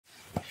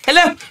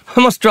Hello! I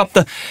almost dropped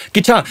the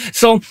guitar.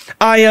 So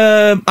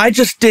I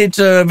just did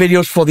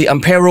videos for the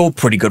Ampero,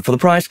 pretty good for the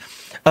price.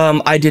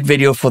 I did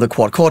video for the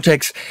Quad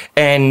Cortex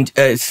and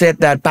said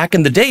that back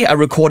in the day I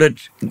recorded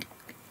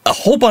a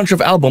whole bunch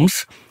of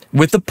albums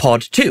with the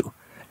Pod 2.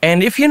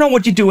 And if you know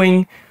what you're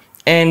doing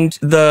and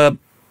the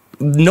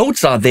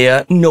notes are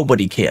there,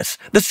 nobody cares.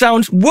 The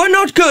sounds were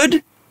not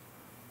good,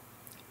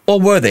 or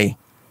were they?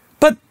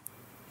 But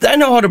I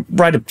know how to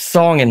write a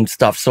song and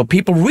stuff, so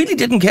people really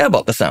didn't care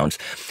about the sounds.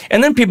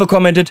 And then people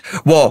commented,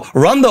 well,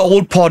 run the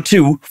old Pod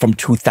 2 from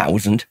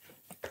 2000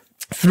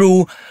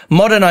 through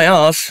modern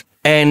IRs,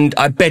 and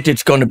I bet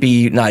it's gonna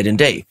be night and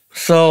day.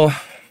 So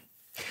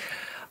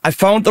I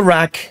found the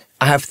rack.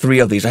 I have 3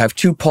 of these. I have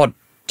 2 Pod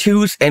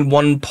 2s and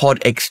 1 Pod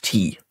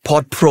XT,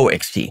 Pod Pro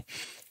XT.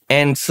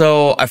 And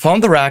so I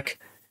found the rack,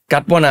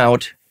 got one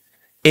out.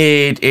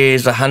 It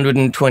is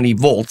 120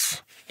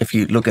 volts, if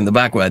you look in the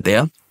back right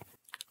there.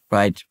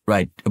 Right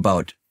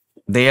about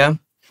there.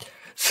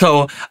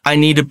 So I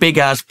need a big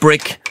ass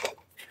brick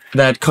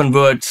that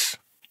converts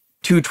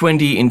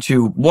 220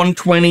 into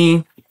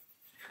 120.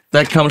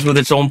 That comes with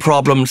its own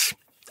problems.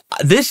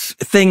 This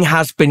thing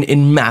has been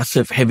in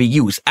massive heavy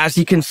use. As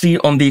you can see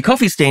on the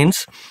coffee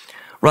stains,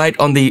 right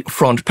on the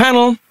front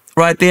panel,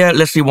 right there.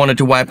 Leslie wanted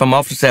to wipe them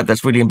off and said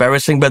that's really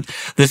embarrassing, but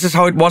this is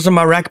how it was in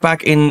my rack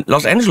back in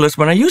Los Angeles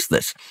when I used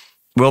this.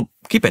 We'll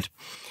keep it.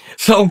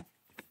 So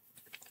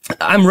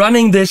I'm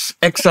running this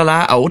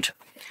XLR out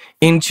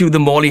into the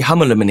Morley hum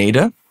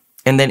eliminator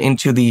and then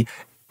into the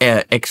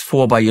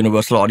X4 by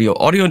Universal Audio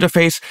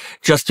interface,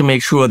 just to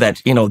make sure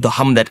that, you know, the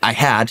hum that I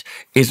had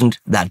isn't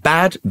that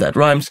bad. That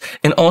rhymes.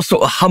 And also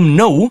a hum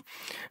no,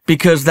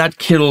 because that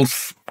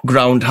kills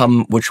ground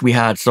hum, which we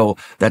had. So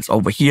that's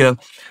over here.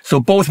 So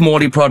both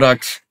Morley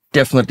products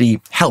definitely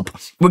help.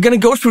 We're going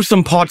to go through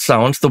some pod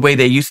sounds the way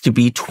they used to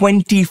be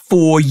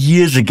 24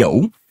 years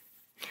ago.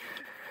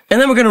 And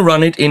then we're going to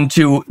run it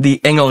into the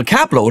Engel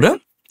cap loader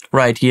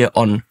right here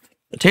on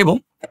the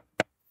table.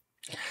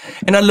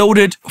 And I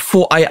loaded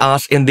 4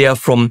 IRs in there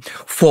from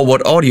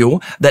Forward Audio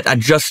that I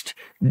just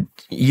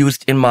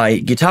used in my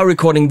guitar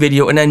recording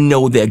video, and I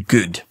know they're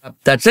good.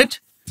 That's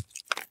it.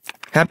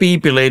 Happy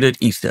belated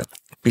Easter.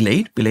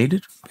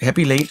 Belated?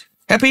 Happy late?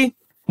 Happy?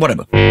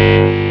 Whatever.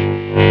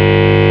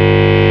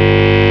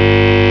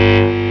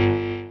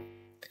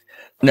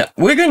 Now,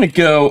 we're going to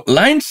go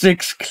line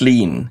 6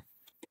 clean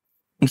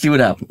and see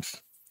what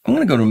happens. I'm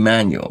going to go to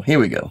manual. Here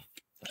we go.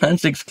 Line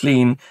 6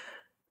 clean.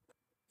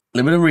 A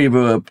little bit of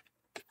reverb.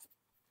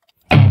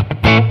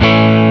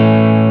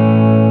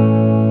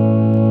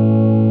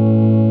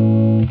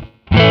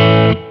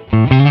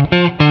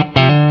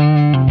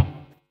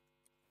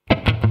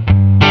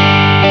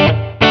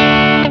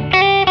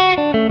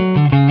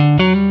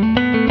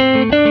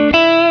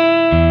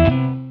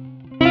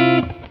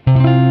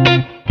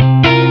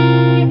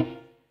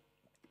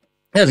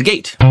 There's a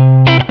gate.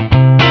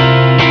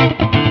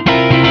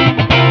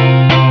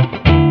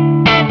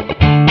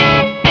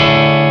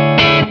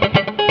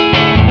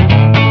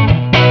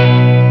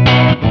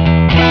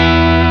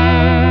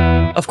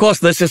 Of course,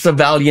 this is a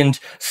Valiant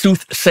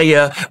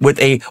Soothsayer with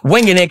a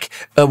wanging neck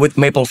with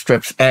maple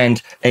strips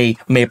and a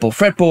maple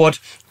fretboard.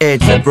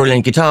 It's a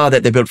brilliant guitar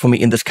that they built for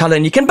me in this color,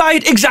 and you can buy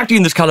it exactly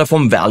in this color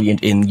from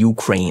Valiant in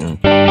Ukraine.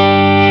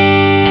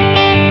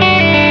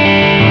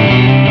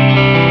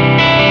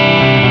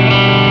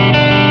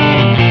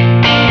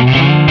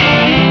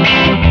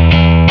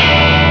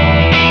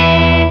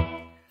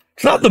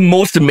 It's not the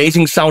most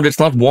amazing sound. It's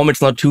not warm.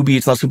 It's not tubey.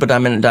 It's not super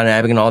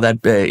dynamic and all that.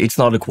 It's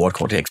not a Quad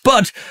Cortex.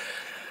 But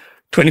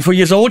 24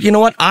 years old, you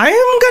know what? I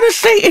am going to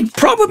say it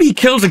probably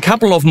kills a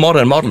couple of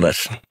modern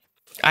modelers.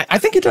 I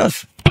think it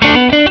does.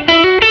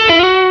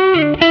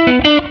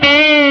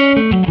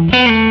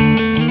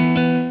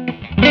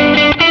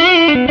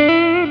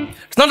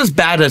 It's not as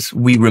bad as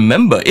we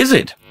remember, is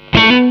it?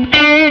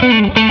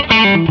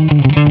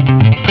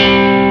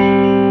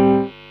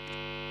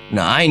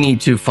 Now I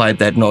need to fight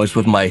that noise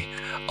with my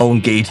own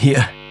gate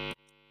here.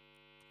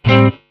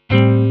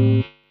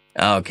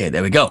 Okay,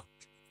 there we go.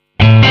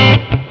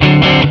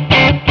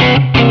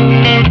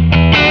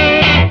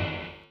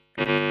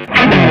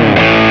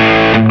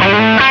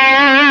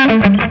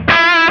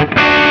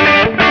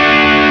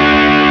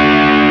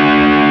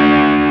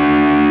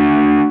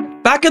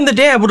 Back in the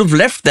day, I would have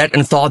left that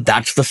and thought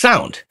that's the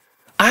sound.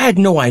 I had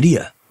no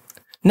idea.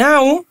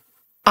 Now,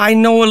 I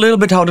know a little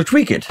bit how to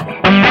tweak it.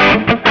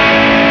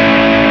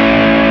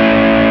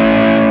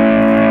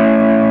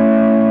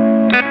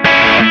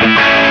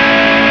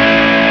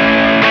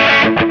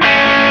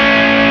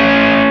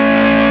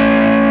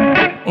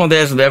 Well,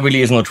 there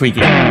really is no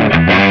tweaking.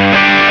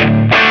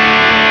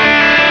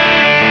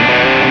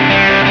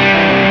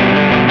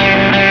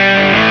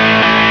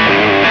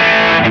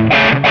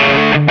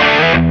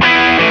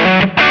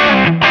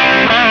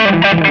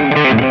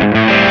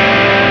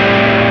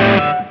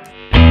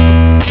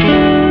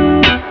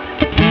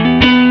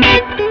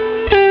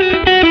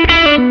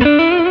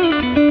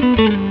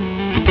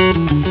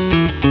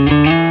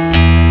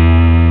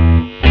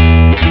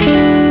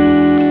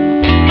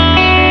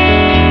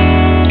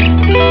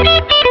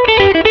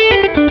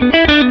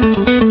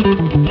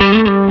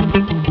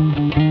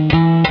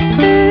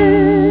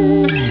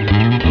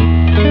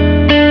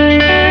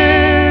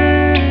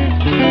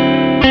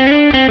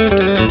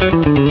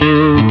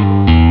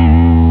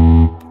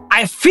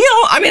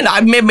 I mean,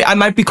 I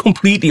might be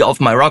completely off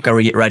my rocker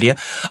right here.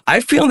 I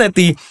feel that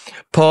the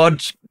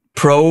Pod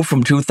Pro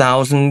from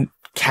 2000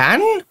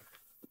 can,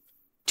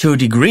 to a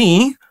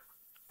degree,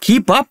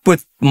 keep up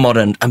with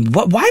modern. And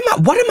what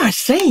am I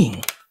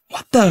saying?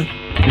 What the?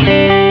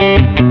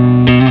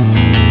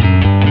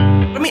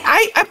 I mean,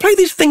 I play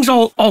these things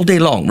all day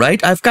long,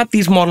 right? I've got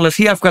these modelers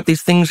here. I've got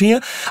these things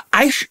here.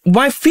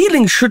 My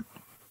feelings should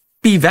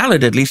be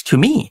valid, at least to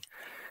me.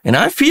 And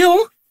I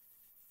feel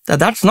that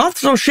that's not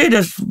so shit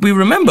as we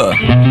remember.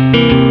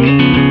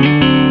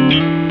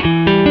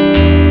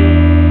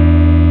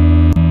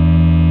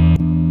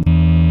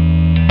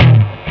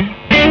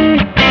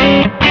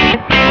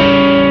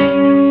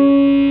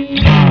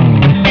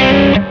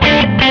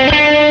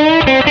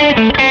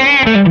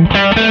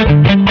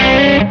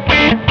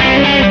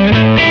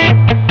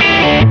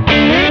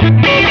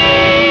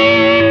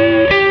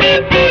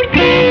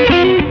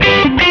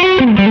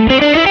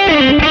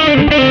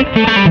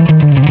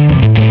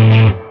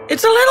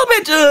 It's a little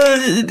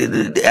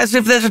bit as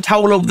if there's a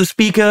towel over the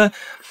speaker.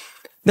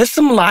 There's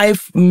some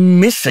live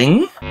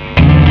missing.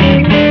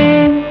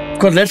 Of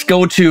course, let's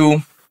go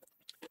to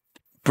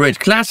Brit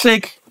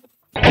Classic.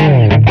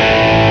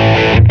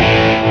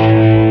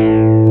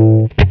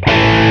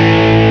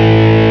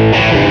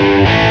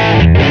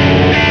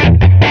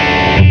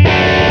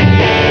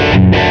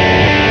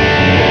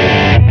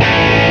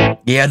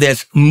 Yeah,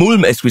 there's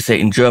Mulm, as we say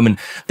in German.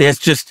 There's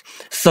just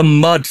some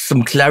mud,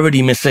 some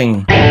clarity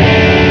missing.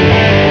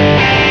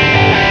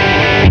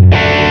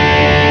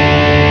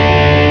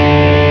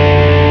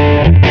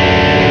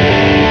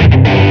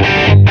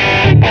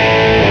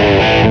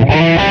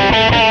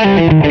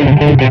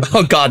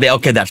 Oh god,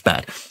 okay, that's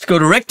bad. Let's go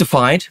to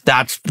Rectified.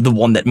 That's the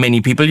one that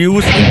many people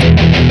use.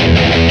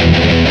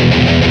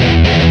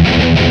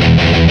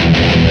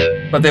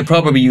 But they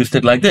probably used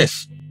it like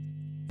this.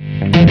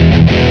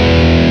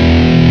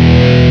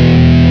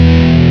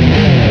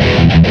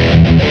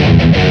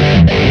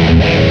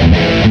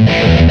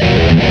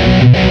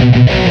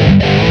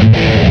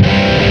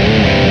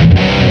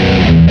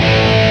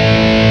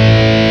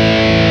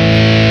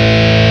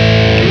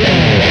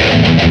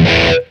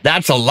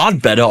 That's a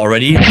lot better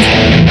already.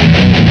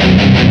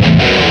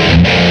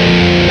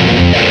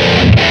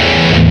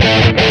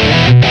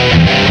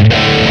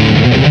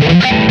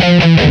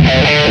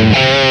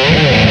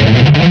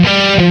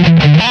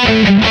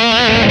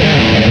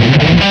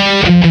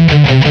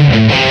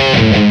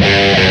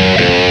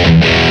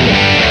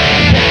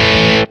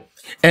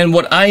 And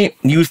what I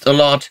used a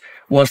lot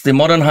was the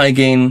modern high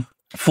gain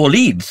for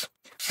leads.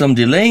 Some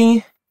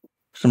delay,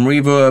 some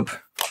reverb.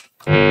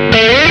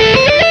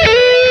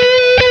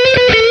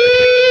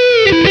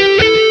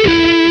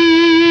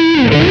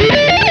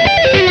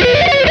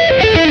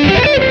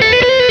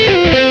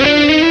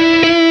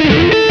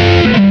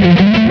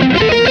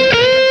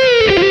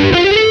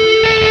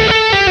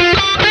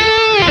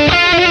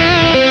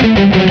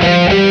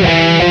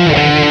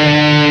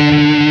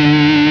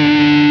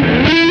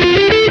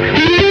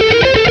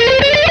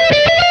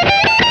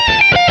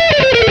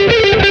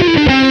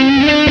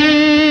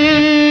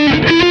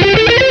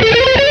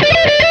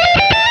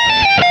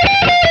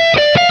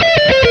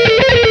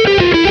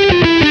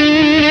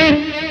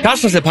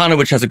 Kostas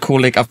Stepanovic has a cool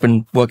lick. I've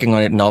been working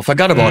on it now.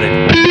 Forgot about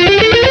it.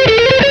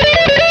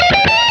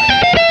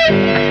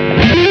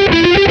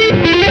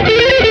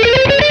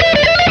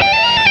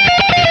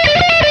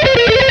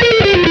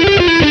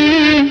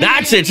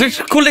 That's it. It's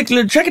a cool lick.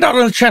 Check it out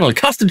on the channel.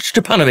 Kostas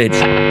Stepanovic.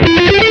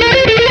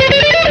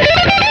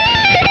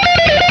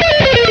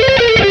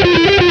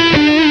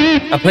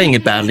 I'm playing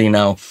it badly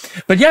now.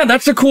 But yeah,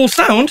 that's a cool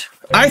sound,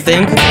 I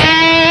think.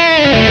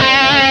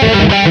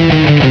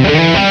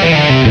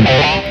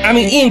 I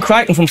mean, Ian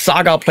Crichton from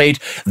Saga played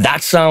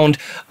that sound.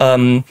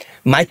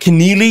 Mike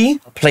Keneally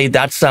played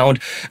that sound.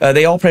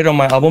 They all played on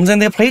my albums,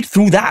 and they played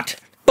through that.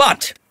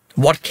 But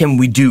what can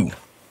we do?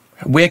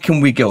 Where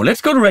can we go?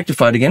 Let's go to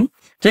Rectified again.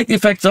 Take the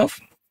effects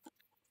off.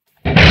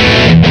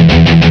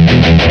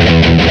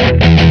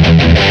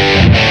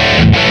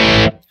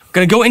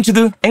 Gonna go into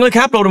the angle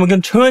cap load, and we're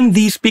gonna turn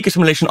the speaker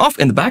simulation off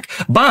in the back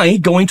by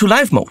going to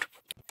live mode.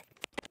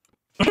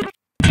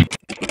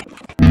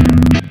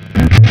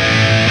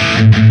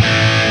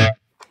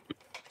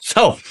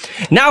 So,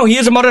 now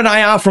here's a modern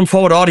IR from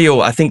Forward Audio.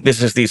 I think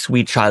this is the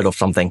sweet child of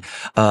something.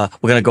 We're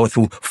gonna go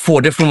through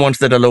 4 different ones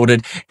that are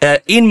loaded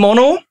in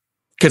mono,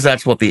 because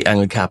that's what the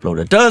angle cap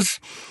loader does.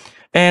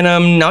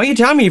 And now you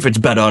tell me if it's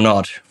better or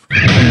not.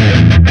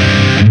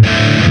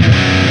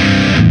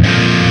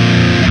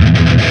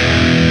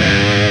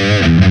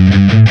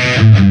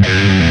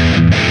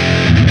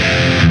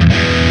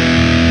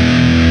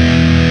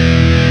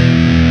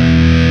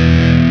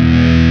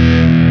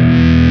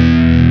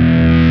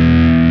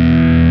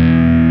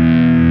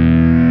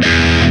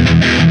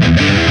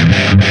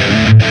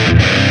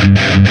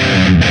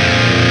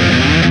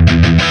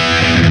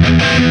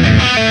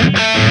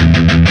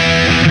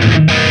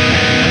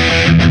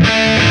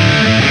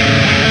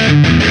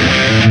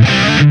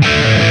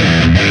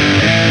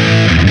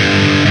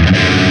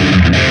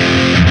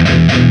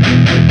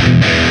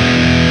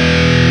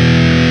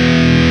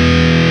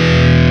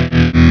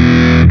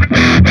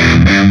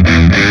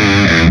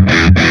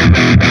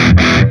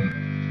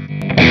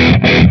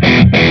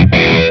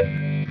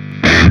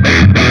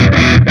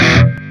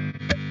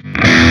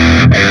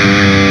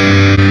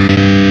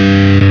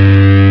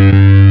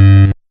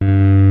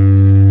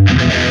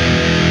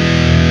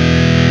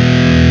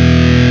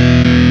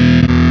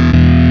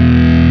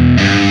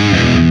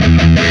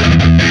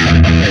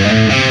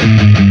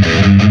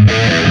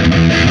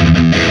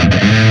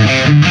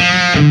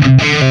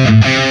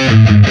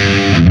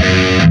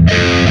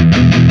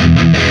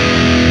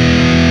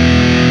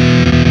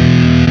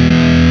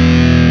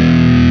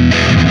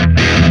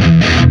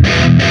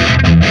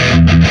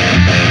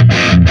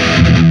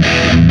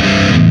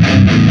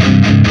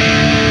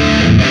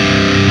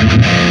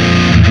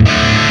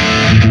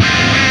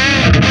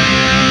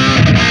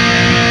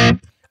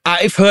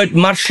 I've heard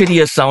much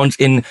shittier sounds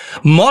in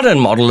modern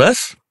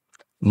modelers,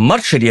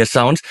 much shittier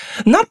sounds,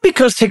 not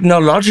because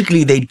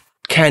technologically they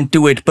can't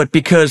do it, but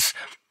because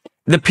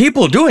the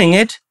people doing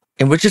it,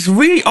 and which is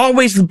really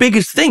always the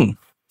biggest thing,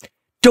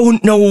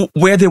 don't know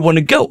where they want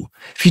to go.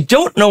 If you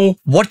don't know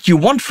what you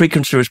want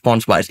frequency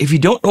response wise, if you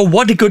don't know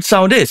what a good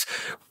sound is,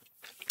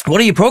 what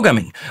are you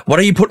programming? What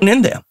are you putting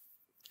in there?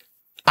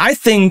 I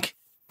think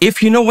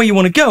if you know where you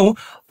want to go,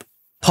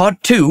 Pod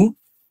 2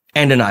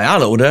 and an IR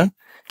loader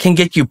can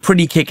get you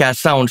pretty kick-ass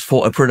sounds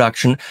for a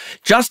production,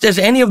 just as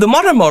any of the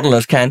modern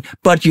modelers can,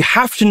 but you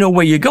have to know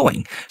where you're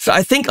going. So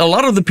I think a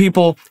lot of the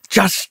people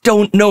just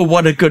don't know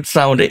what a good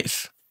sound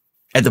is.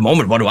 At the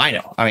moment, what do I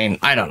know? I mean,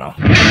 I don't know.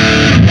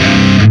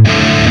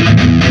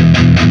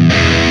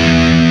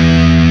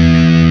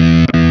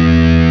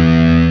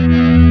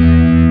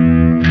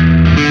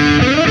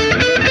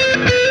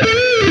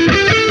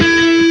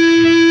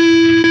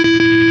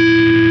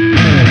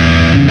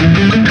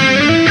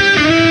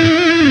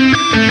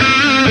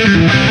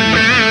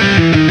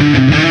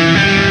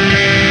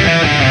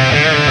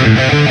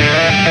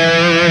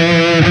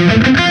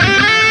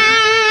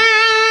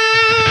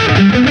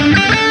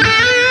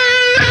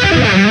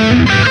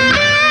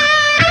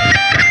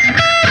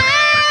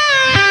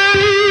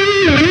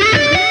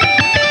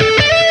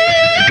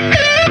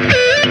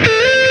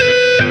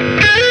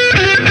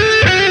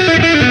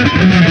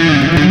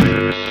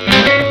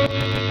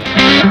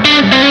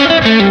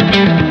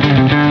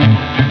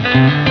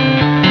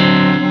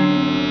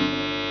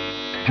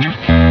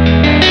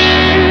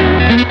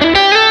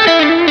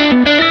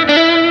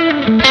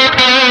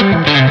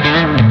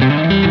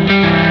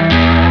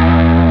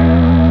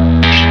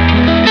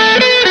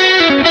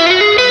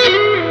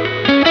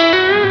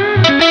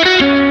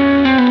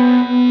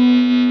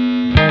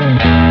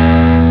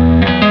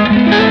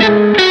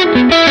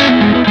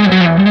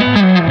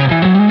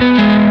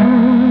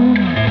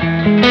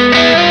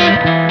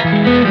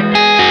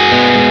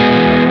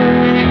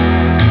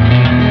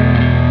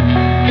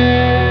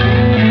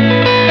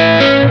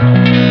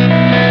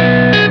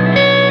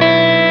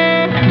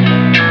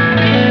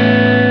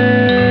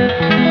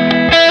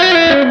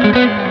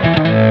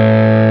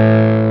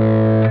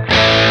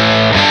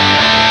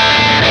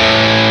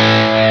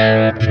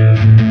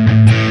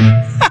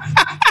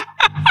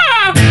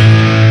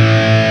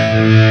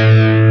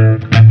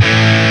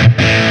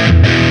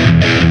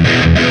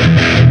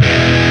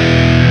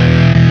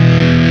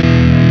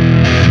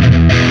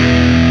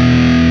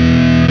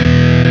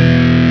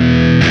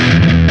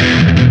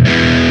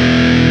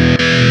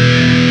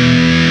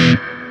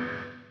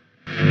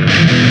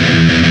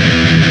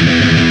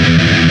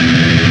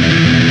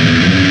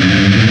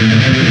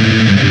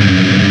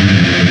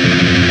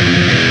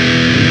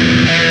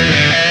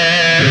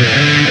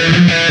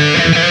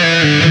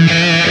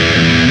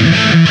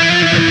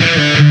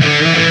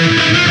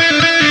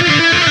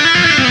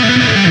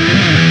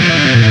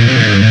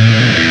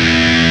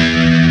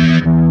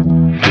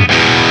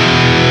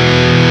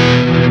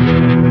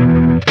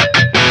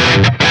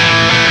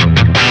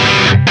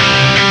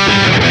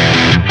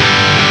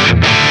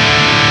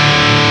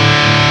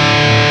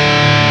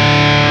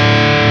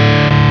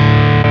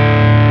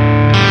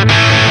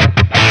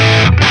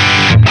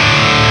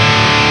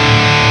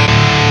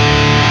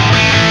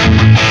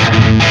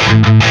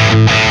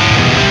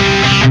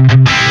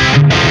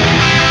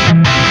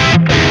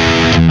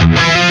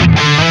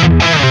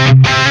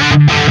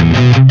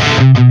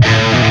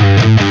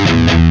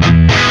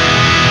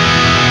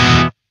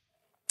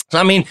 So,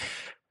 I mean,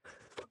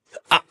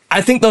 I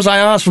think those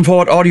IRs from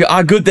Forward Audio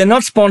are good. They're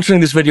not sponsoring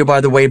this video,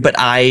 by the way, but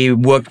I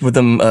worked with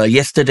them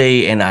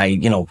yesterday and I,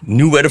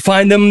 knew where to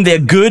find them. They're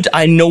good.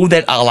 I know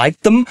that I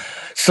like them.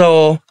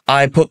 So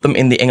I put them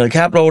in the Engel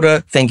cap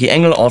loader. Thank you,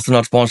 Engel. Also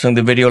not sponsoring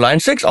the video.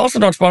 LINE6 also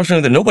not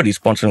sponsoring nobody's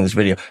sponsoring this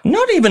video.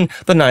 Not even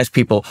the nice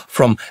people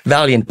from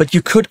Valiant. But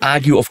you could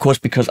argue, of course,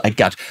 because I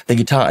got the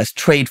guitar as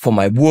trade for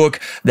my work,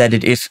 that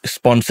it is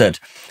sponsored.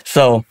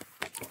 So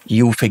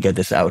you figure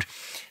this out.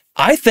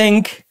 I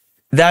think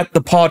that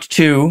the Pod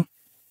 2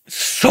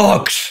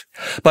 sucks,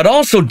 but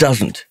also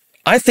doesn't.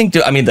 I think,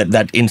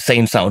 that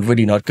insane sound,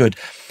 really not good.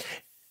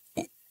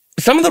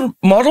 Some of the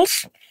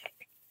models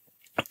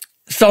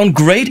sound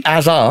great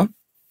as are.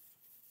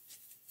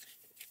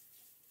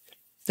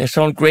 They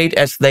sound great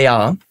as they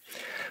are.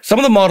 Some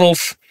of the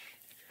models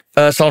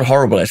sound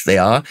horrible as they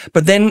are,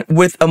 but then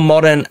with a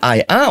modern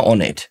IR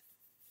on it,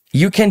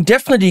 you can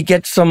definitely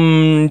get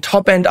some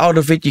top end out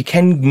of it. You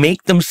can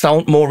make them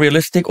sound more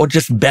realistic or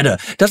just better.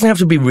 It doesn't have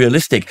to be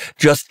realistic,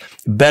 just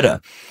better.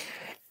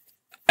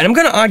 And I'm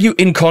going to argue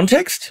in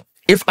context,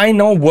 if I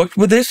now worked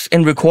with this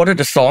and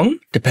recorded a song,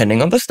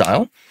 depending on the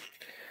style,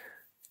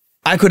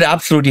 I could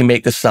absolutely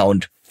make this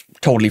sound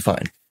totally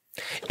fine.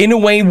 In a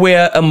way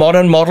where a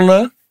modern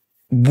modeler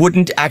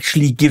wouldn't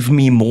actually give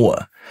me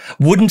more,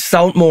 wouldn't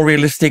sound more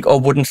realistic or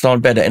wouldn't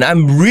sound better. And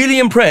I'm really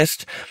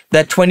impressed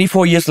that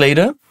 24 years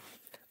later,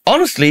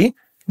 honestly,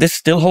 this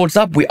still holds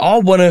up. We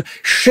all want to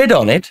shit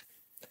on it.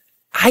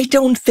 I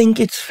don't think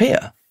it's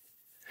fair.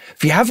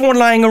 If you have one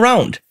lying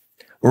around,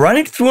 run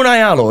it through an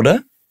IR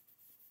loader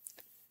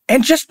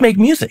and just make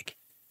music.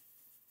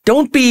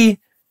 Don't be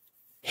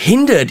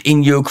hindered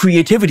in your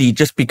creativity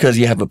just because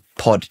you have a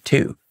pod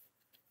too.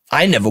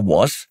 I never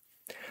was.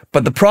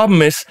 But the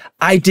problem is,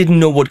 I didn't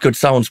know what good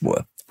sounds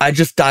were. I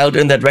just dialed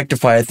in that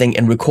rectifier thing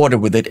and recorded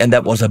with it, and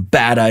that was a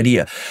bad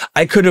idea.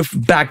 I could have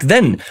back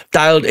then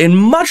dialed in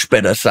much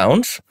better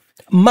sounds,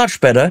 much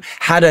better,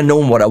 had I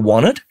known what I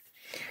wanted.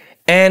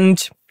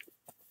 And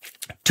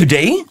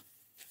today,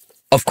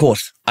 of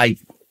course, I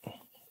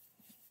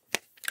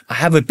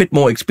have a bit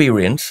more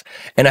experience,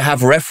 and I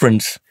have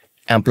reference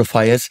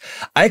amplifiers.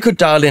 I could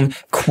dial in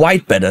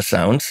quite better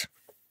sounds,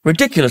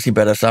 ridiculously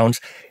better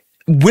sounds,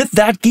 with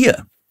that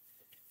gear.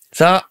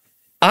 So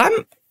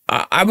I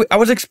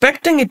was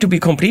expecting it to be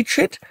complete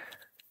shit,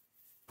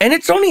 and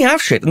it's only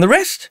half shit, and the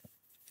rest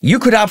you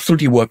could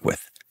absolutely work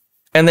with.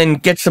 And then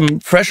get some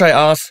fresh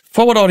IRs,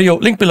 forward audio,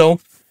 link below,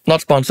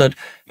 not sponsored.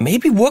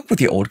 Maybe work with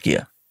your old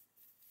gear.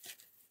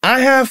 I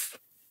have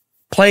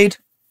played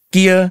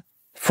gear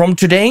from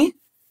today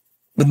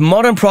with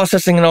modern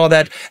processing and all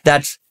that.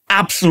 That's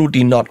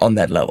absolutely not on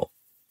that level,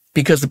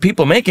 because the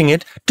people making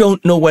it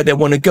don't know where they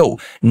want to go.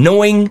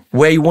 Knowing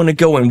where you want to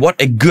go and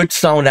what a good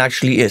sound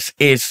actually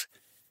is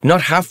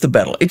not half the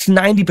battle. It's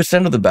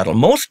 90% of the battle.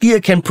 Most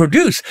gear can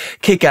produce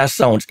kick-ass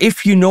sounds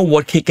if you know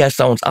what kick-ass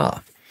sounds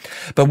are.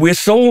 But we're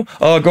so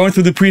going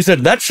through the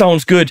preset, that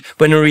sounds good,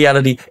 when in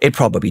reality, it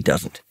probably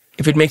doesn't.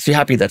 If it makes you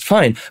happy, that's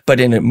fine. But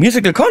in a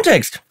musical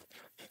context,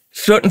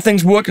 certain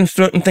things work and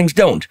certain things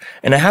don't.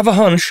 And I have a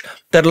hunch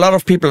that a lot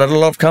of people at a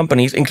lot of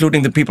companies,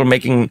 including the people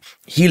making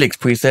Helix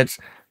presets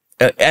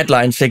at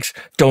Line6,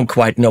 don't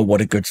quite know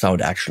what a good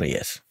sound actually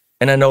is.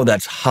 And I know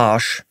that's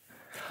harsh.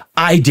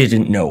 I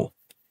didn't know.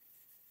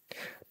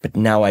 But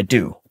now I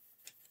do.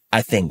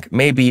 I think.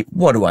 Maybe.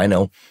 What do I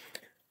know?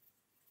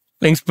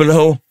 Links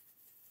below.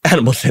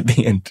 Animals at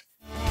the end.